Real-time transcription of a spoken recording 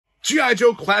G.I.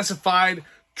 Joe classified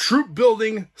troop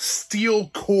building steel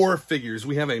core figures.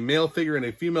 We have a male figure and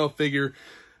a female figure.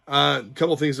 A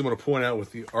couple things I want to point out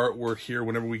with the artwork here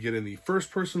whenever we get in the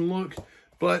first person look.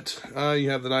 But you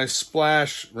have the nice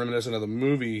splash reminiscent of the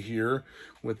movie here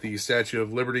with the Statue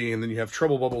of Liberty, and then you have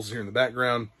trouble bubbles here in the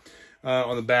background.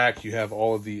 On the back, you have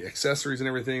all of the accessories and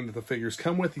everything that the figures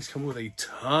come with. These come with a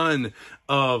ton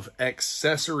of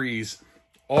accessories,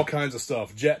 all kinds of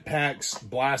stuff, jetpacks,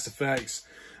 blast effects.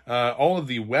 All of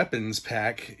the weapons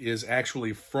pack is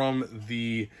actually from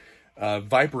the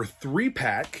Viper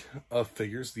 3-pack of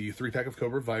figures, the 3-pack of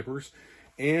Cobra Vipers.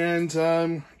 And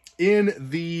in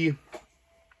the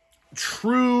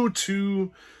true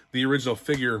to the original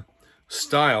figure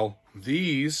style,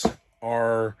 these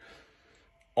are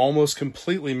almost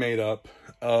completely made up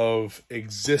of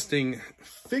existing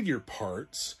figure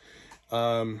parts.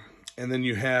 And then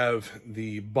you have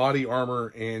the body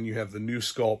armor and you have the new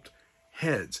sculpt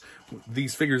heads.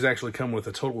 These figures actually come with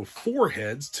a total of 4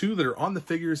 heads, 2 that are on the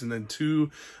figures and then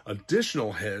 2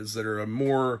 additional heads that are a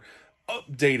more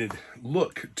updated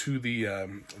look to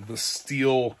the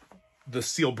steel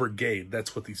brigade.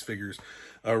 That's what these figures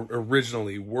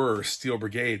originally were, Steel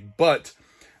Brigade, but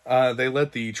they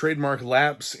let the trademark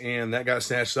lapse, and that got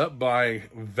snatched up by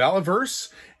Valiverse,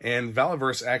 and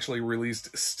Valiverse actually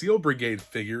released Steel Brigade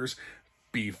figures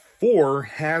before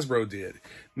Hasbro did.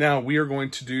 Now, we are going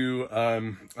to do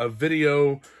a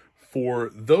video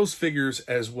for those figures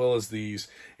as well as these,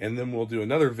 and then we'll do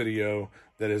another video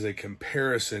that is a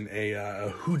comparison,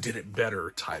 a who did it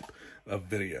better type of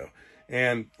video.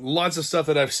 And lots of stuff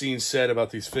that I've seen said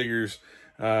about these figures,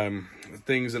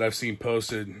 things that I've seen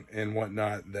posted and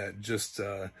whatnot that just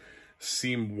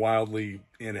seem wildly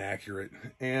inaccurate.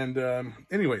 And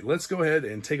anyway, let's go ahead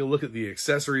and take a look at the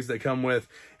accessories they come with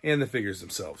and the figures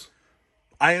themselves.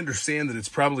 I understand that it's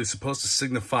probably supposed to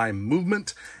signify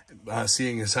movement,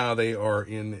 seeing as how they are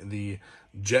in the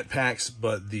jetpacks,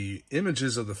 but the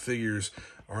images of the figures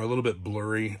are a little bit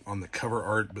blurry on the cover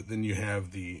art, but then you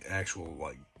have the actual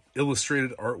like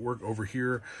illustrated artwork over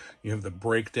here. You have the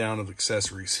breakdown of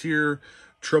accessories here,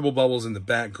 trouble bubbles in the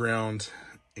background,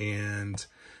 and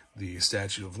the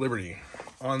Statue of Liberty.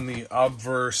 On the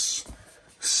obverse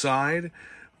side,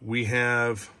 we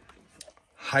have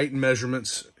height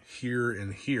measurements here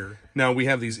and here. Now we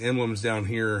have these emblems down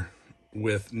here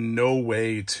with no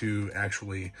way to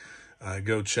actually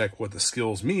go check what the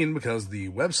skills mean because the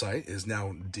website is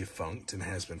now defunct and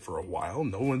has been for a while.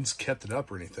 No one's kept it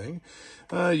up or anything.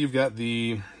 You've got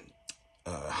the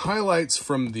highlights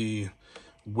from the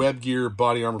web gear,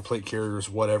 body armor, plate carriers,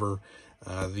 whatever.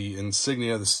 The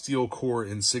insignia, the steel core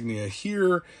insignia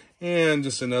here, and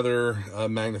just another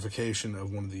magnification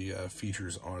of one of the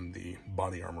features on the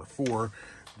body armor for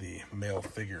the male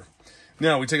figure.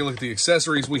 Now, we take a look at the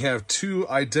accessories. We have 2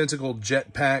 identical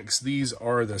jetpacks. These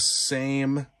are the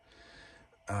same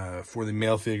for the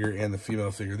male figure and the female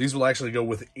figure. These will actually go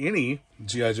with any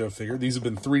G.I. Joe figure. These have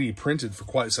been 3D printed for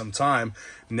quite some time.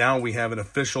 Now we have an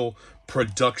official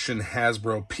production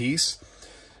Hasbro piece.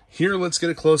 Here, let's get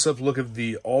a close-up look of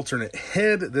the alternate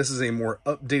head. This is a more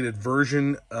updated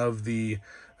version of the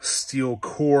steel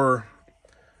core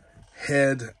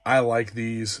head. I like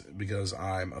these because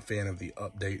I'm a fan of the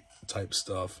update type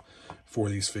stuff for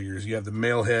these figures. You have the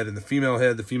male head and the female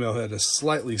head. The female head is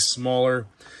slightly smaller.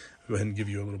 I'll go ahead and give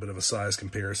you a little bit of a size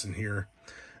comparison here.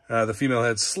 The female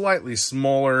head slightly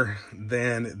smaller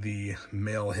than the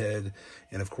male head.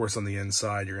 And of course on the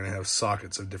inside you're going to have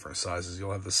sockets of different sizes.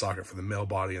 You'll have the socket for the male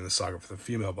body and the socket for the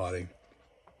female body.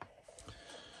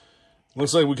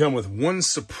 Looks like we come with 1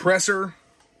 suppressor.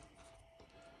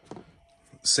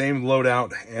 Same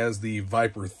loadout as the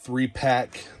Viper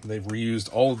 3-pack. They've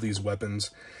reused all of these weapons.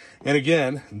 And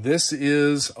again, this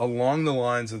is along the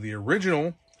lines of the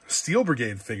original Steel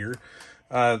Brigade figure.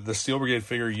 The Steel Brigade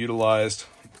figure utilized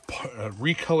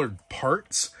recolored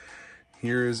parts.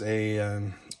 Here's a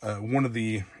one of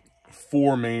the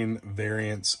 4 main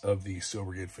variants of the Steel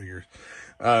Brigade figures.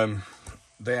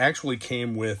 They actually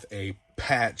came with a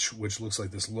patch, which looks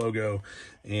like this logo,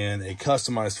 and a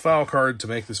customized file card to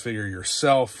make this figure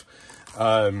yourself.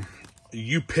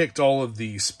 You picked all of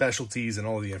the specialties and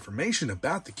all of the information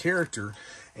about the character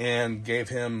and gave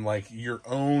him like your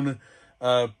own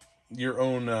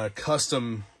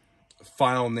custom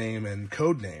file name and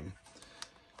code name.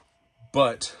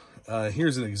 But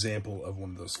here's an example of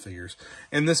one of those figures.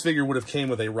 And this figure would have came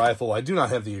with a rifle. I do not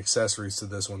have the accessories to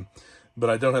this one, but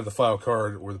I don't have the file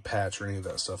card or the patch or any of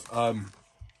that stuff.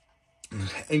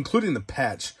 Including the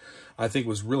patch, I think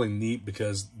was really neat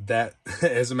because that,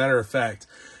 as a matter of fact,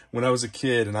 when I was a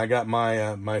kid and I got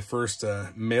my my first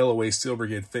mail-away Steel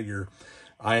Brigade figure,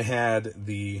 I had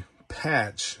the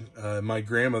patch. My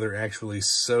grandmother actually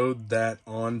sewed that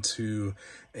onto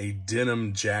a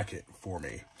denim jacket for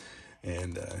me.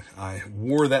 And I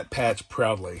wore that patch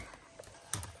proudly.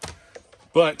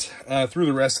 But through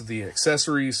the rest of the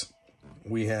accessories,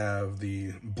 we have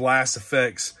the blast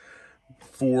effects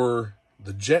for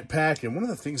the jetpack. And one of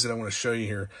the things that I want to show you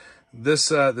here,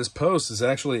 this post is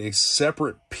actually a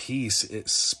separate piece. It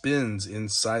spins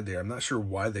inside there. I'm not sure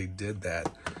why they did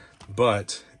that,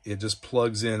 but it just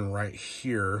plugs in right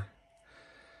here.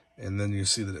 And then you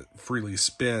see that it freely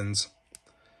spins.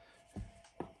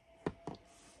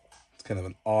 It's kind of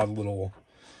an odd little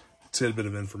tidbit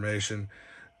of information.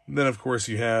 And then, of course,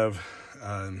 you have,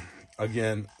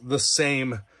 again, the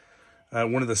same,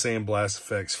 one of the same blast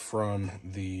effects from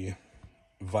the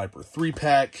Viper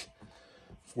 3-pack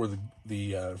for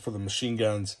the machine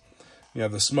guns. You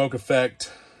have the smoke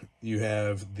effect. You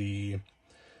have the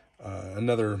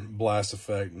another blast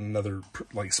effect, another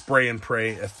like spray and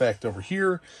pray effect over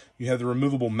here. You have the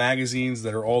removable magazines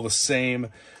that are all the same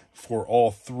for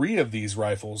all three of these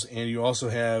rifles, and you also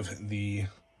have the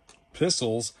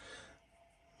pistols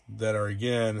that are,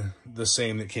 again, the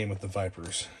same that came with the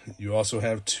Vipers. You also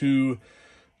have two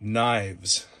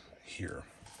knives here.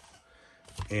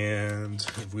 And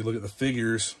if we look at the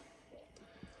figures,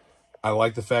 I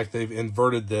like the fact they've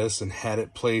inverted this and had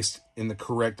it placed in the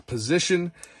correct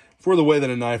position for the way that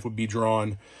a knife would be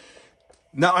drawn.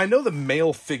 Now, I know the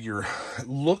male figure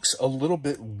looks a little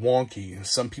bit wonky.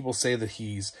 Some people say that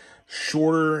he's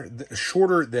shorter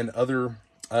than other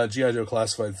G.I. Joe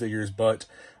classified figures, but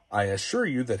I assure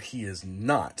you that he is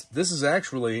not. This is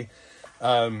actually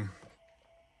the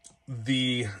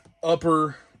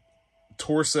upper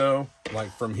torso,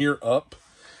 like from here up,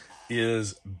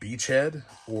 is Beachhead,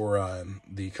 or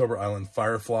the Cobra Island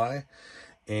Firefly.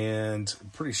 And I'm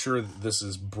pretty sure that this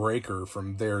is Breaker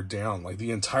from there down. Like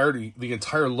the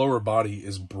entire lower body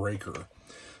is Breaker.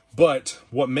 But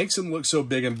what makes him look so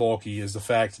big and bulky is the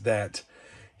fact that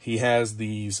he has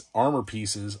these armor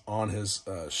pieces on his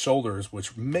shoulders,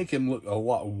 which make him look a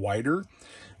lot wider.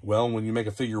 Well, when you make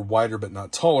a figure wider but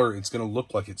not taller, it's going to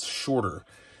look like it's shorter.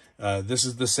 This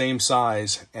is the same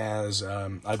size as,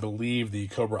 I believe, the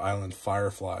Cobra Island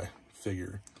Firefly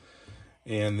figure.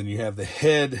 And then you have the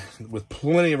head with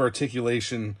plenty of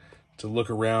articulation to look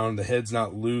around. The head's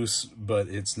not loose, but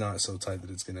it's not so tight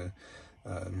that it's going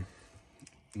to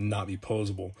not be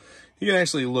posable. You can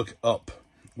actually look up,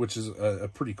 which is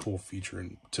a pretty cool feature,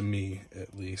 to me,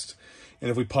 at least. And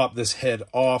if we pop this head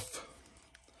off,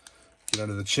 get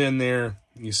under the chin there,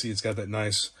 you see it's got that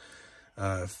nice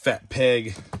fat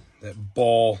peg, that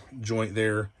ball joint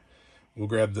there. We'll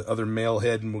grab the other male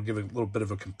head and we'll give a little bit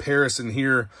of a comparison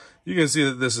here. You can see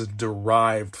that this is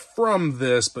derived from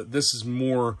this, but this is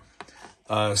more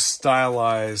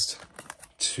stylized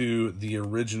to the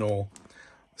original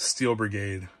Steel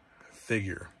Brigade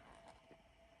figure.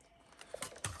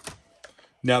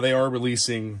 Now, they are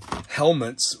releasing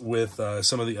helmets with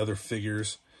some of the other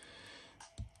figures.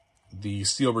 The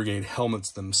Steel Brigade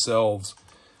helmets themselves,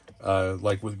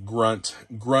 like with Grunt.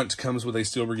 Grunt comes with a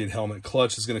Steel Brigade helmet.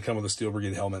 Clutch is going to come with a Steel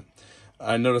Brigade helmet.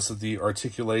 I noticed that the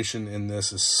articulation in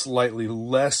this is slightly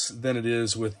less than it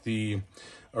is with the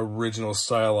original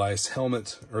stylized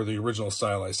helmet, or the original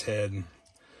stylized head.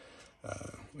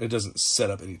 It doesn't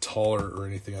set up any taller or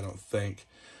anything, I don't think.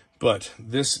 But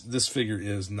this figure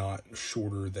is not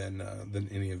shorter than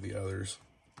any of the others.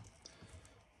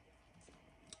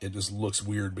 It just looks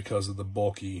weird because of the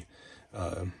bulky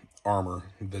armor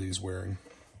that he's wearing.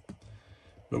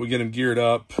 But we get him geared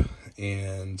up,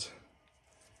 and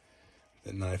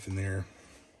that knife in there.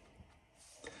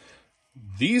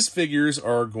 These figures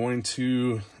are going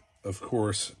to, of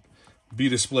course, be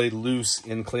displayed loose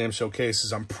in clamshell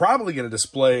cases. I'm probably going to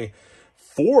display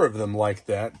 4 of them like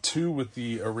that, 2 with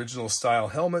the original style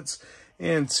helmets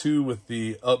and 2 with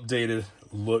the updated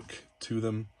look to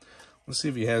them. Let's see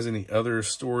if he has any other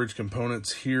storage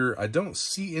components here. I don't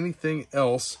see anything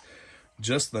else,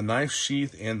 just the knife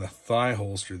sheath and the thigh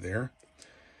holster there.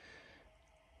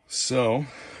 So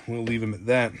we'll leave him at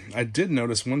that. I did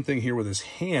notice one thing here with his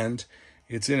hand.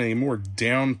 It's in a more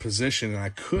down position, and I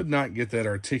could not get that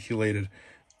articulated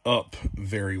up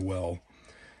very well.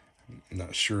 I'm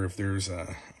not sure if there's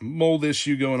a mold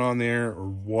issue going on there or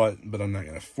what, but I'm not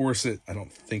going to force it. I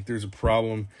don't think there's a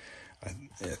problem.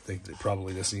 I think that it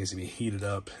probably just needs to be heated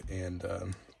up and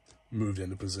moved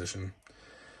into position.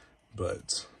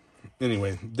 But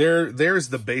anyway, there's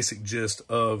the basic gist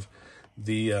of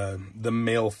the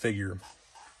male figure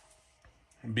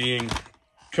being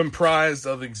comprised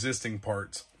of existing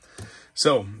parts.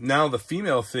 So now the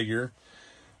female figure,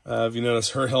 If you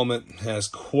notice, her helmet has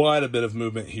quite a bit of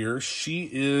movement here. She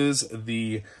is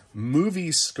the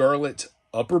movie Scarlet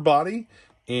upper body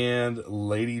and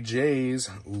Lady J's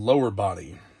lower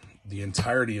body. The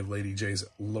entirety of Lady J's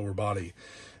lower body.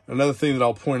 Another thing that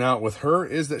I'll point out with her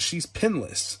is that she's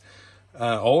pinless.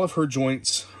 All of her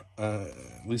joints, at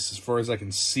least as far as I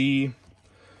can see,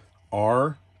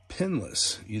 are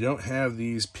pinless. You don't have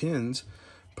these pins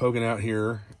poking out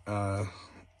here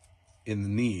in the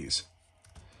knees.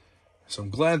 So I'm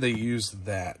glad they used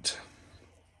that.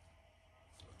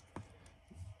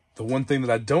 The one thing that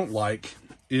I don't like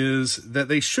is that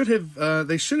they should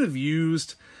have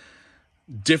used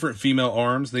different female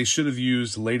arms. They should have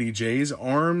used Lady J's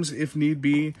arms if need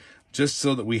be, just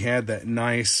so that we had that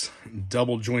nice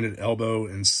double jointed elbow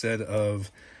instead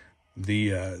of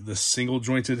the single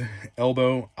jointed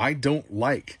elbow. I don't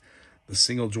like the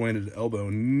single jointed elbow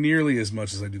nearly as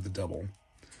much as I do the double.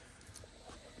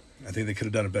 I think they could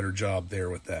have done a better job there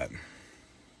with that.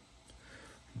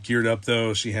 Geared up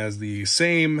though, she has the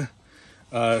same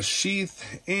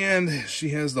sheath, and she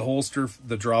has the holster,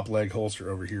 the drop leg holster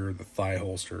over here, the thigh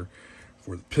holster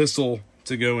for the pistol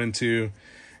to go into.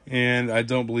 And I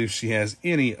don't believe she has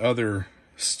any other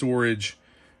storage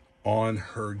on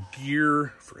her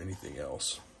gear for anything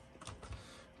else.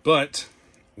 But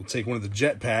we'll take one of the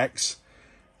jetpacks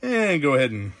and go ahead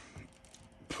and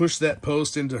push that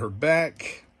post into her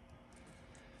back.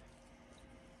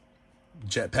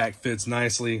 Jetpack fits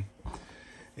nicely,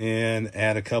 and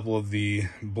add a couple of the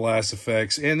blast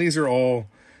effects. And these are all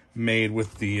made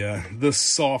with the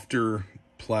softer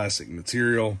plastic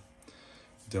material.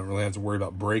 Don't really have to worry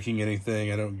about breaking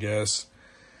anything, I don't guess.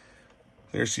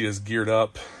 There she is, geared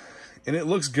up, and it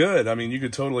looks good. I mean, you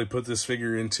could totally put this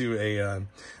figure into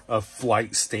a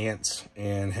flight stance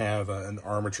and have an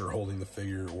armature holding the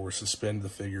figure, or suspend the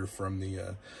figure from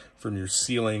your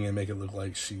ceiling and make it look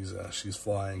like she's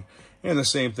flying. And the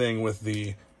same thing with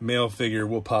the male figure.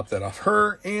 We'll pop that off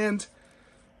her and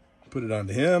put it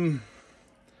onto him.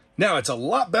 Now, it's a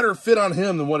lot better fit on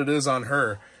him than what it is on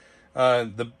her.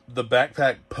 The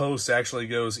backpack post actually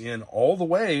goes in all the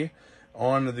way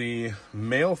on the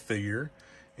male figure,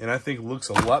 and I think looks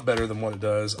a lot better than what it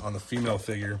does on the female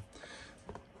figure.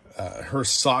 Her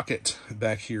socket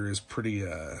back here is pretty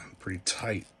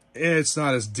tight. It's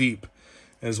not as deep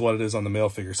as what it is on the male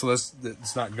figure, so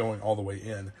it's not going all the way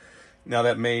in. Now,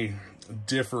 that may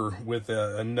differ with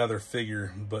another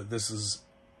figure, but this is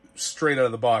straight out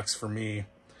of the box for me.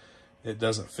 It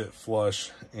doesn't fit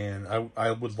flush, and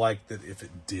I would like that if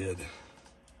it did.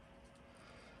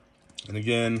 And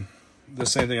again, the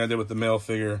same thing I did with the male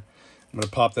figure. I'm going to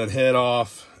pop that head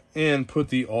off and put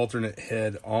the alternate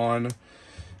head on.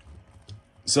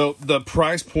 So the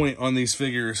price point on these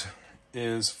figures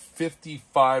is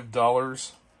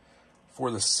 $55 for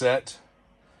the set.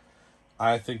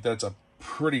 I think that's a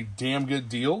pretty damn good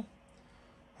deal,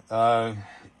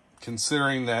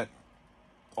 considering that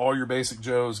all your basic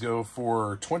Joes go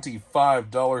for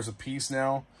 $25 a piece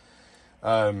now.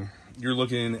 You're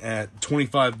looking at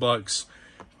 25 bucks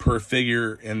per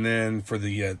figure, and then for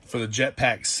the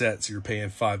jetpack sets, you're paying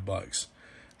 $5.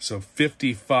 So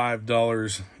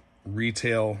 $55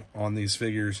 retail on these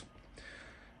figures.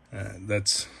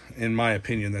 That's, in my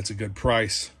opinion, that's a good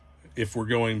price if we're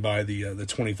going by the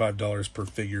 $25 per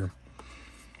figure.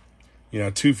 You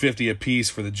know, $2.50 a piece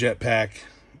for the jetpack,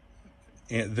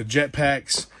 and the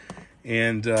jetpacks,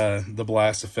 and the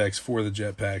blast effects for the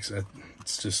jetpacks.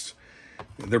 It's just,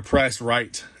 they're priced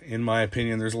right, in my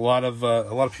opinion. There's a lot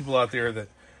of people out there that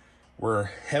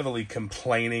were heavily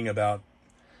complaining about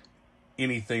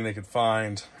anything they could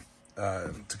find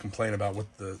to complain about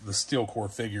with the steel core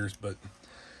figures, but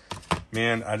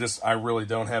man, I really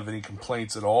don't have any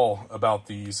complaints at all about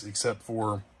these, except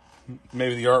for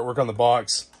maybe the artwork on the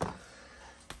box.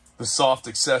 The soft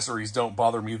accessories don't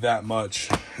bother me that much.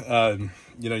 You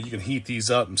know, you can heat these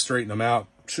up and straighten them out.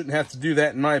 Shouldn't have to do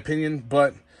that, in my opinion,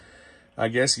 but I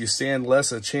guess you stand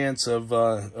less a chance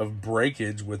of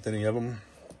breakage with any of them.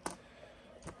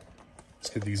 Let's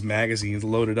get these magazines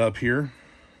loaded up here,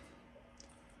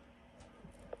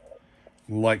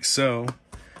 like so.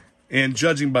 And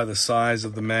judging by the size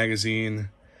of the magazine,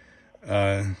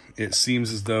 it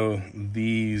seems as though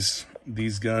these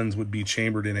guns would be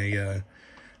chambered in a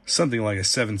something like a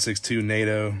 7.62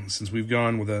 NATO. Since we've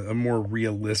gone with a more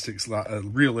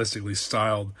realistically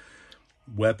styled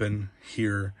weapon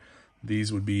here,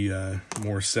 these would be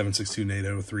more 7.62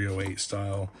 NATO 308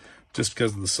 style, just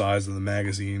because of the size of the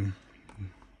magazine,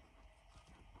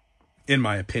 in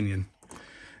my opinion.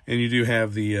 And you do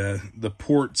have the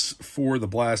ports for the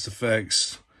blast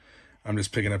effects. I'm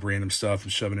just picking up random stuff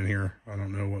and shoving in here. I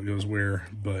don't know what goes where,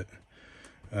 but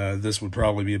this would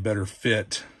probably be a better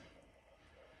fit.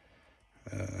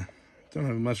 Don't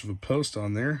have much of a post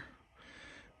on there,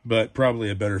 but probably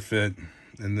a better fit.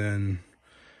 And then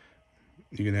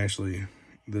you can actually,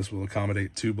 this will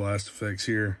accommodate 2 blast effects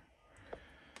here.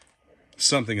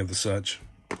 Something of the such.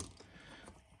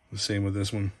 The same with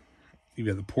this one. You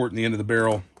got the port in the end of the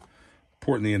barrel,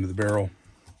 port in the end of the barrel.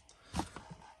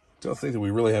 Don't think that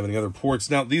we really have any other ports.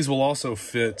 Now, these will also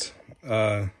fit,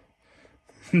 not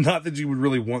that you would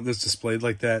really want this displayed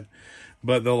like that,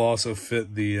 but they'll also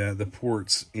fit the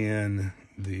ports in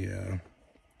the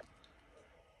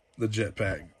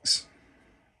jetpacks.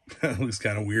 That looks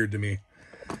kind of weird to me.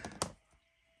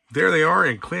 There they are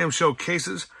in clamshell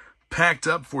cases, packed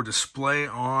up for display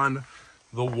on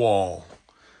the wall.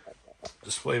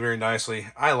 Display very nicely.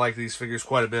 I like these figures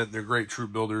quite a bit. They're great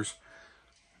troop builders.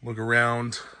 Look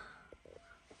around.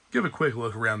 Give a quick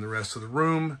look around the rest of the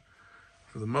room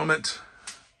for the moment.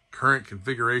 Current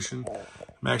configuration.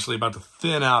 I'm actually about to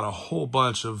thin out a whole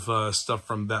bunch of stuff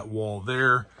from that wall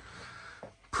there.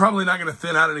 Probably not going to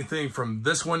thin out anything from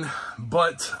this one,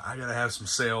 but I got to have some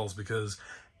sales because,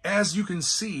 as you can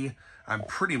see, I'm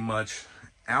pretty much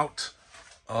out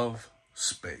of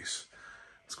space.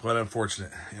 It's quite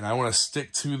unfortunate, and I want to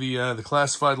stick to the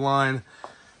classified line,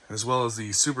 as well as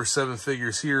the Super 7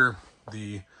 figures here,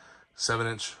 the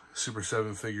 7-inch Super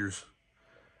 7 figures,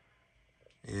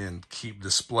 and keep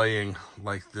displaying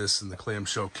like this in the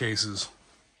clamshell cases.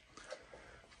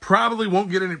 Probably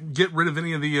won't get rid of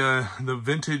any of the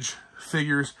vintage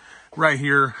figures. Right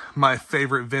here, my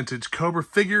favorite vintage Cobra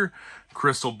figure,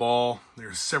 Crystal Ball.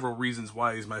 There's several reasons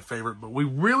why he's my favorite, but we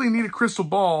really need a Crystal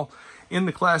Ball in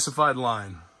the classified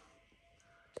line.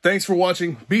 Thanks for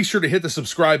watching. Be sure to hit the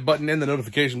subscribe button and the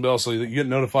notification bell so that you get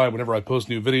notified whenever I post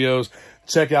new videos.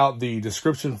 Check out the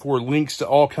description for links to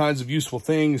all kinds of useful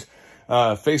things,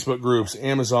 Facebook groups,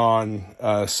 Amazon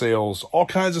sales, all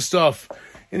kinds of stuff.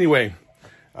 Anyway,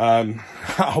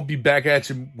 I'll be back at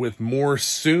you with more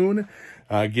soon.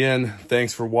 Again,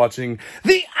 thanks for watching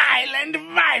The Island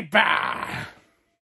Viper.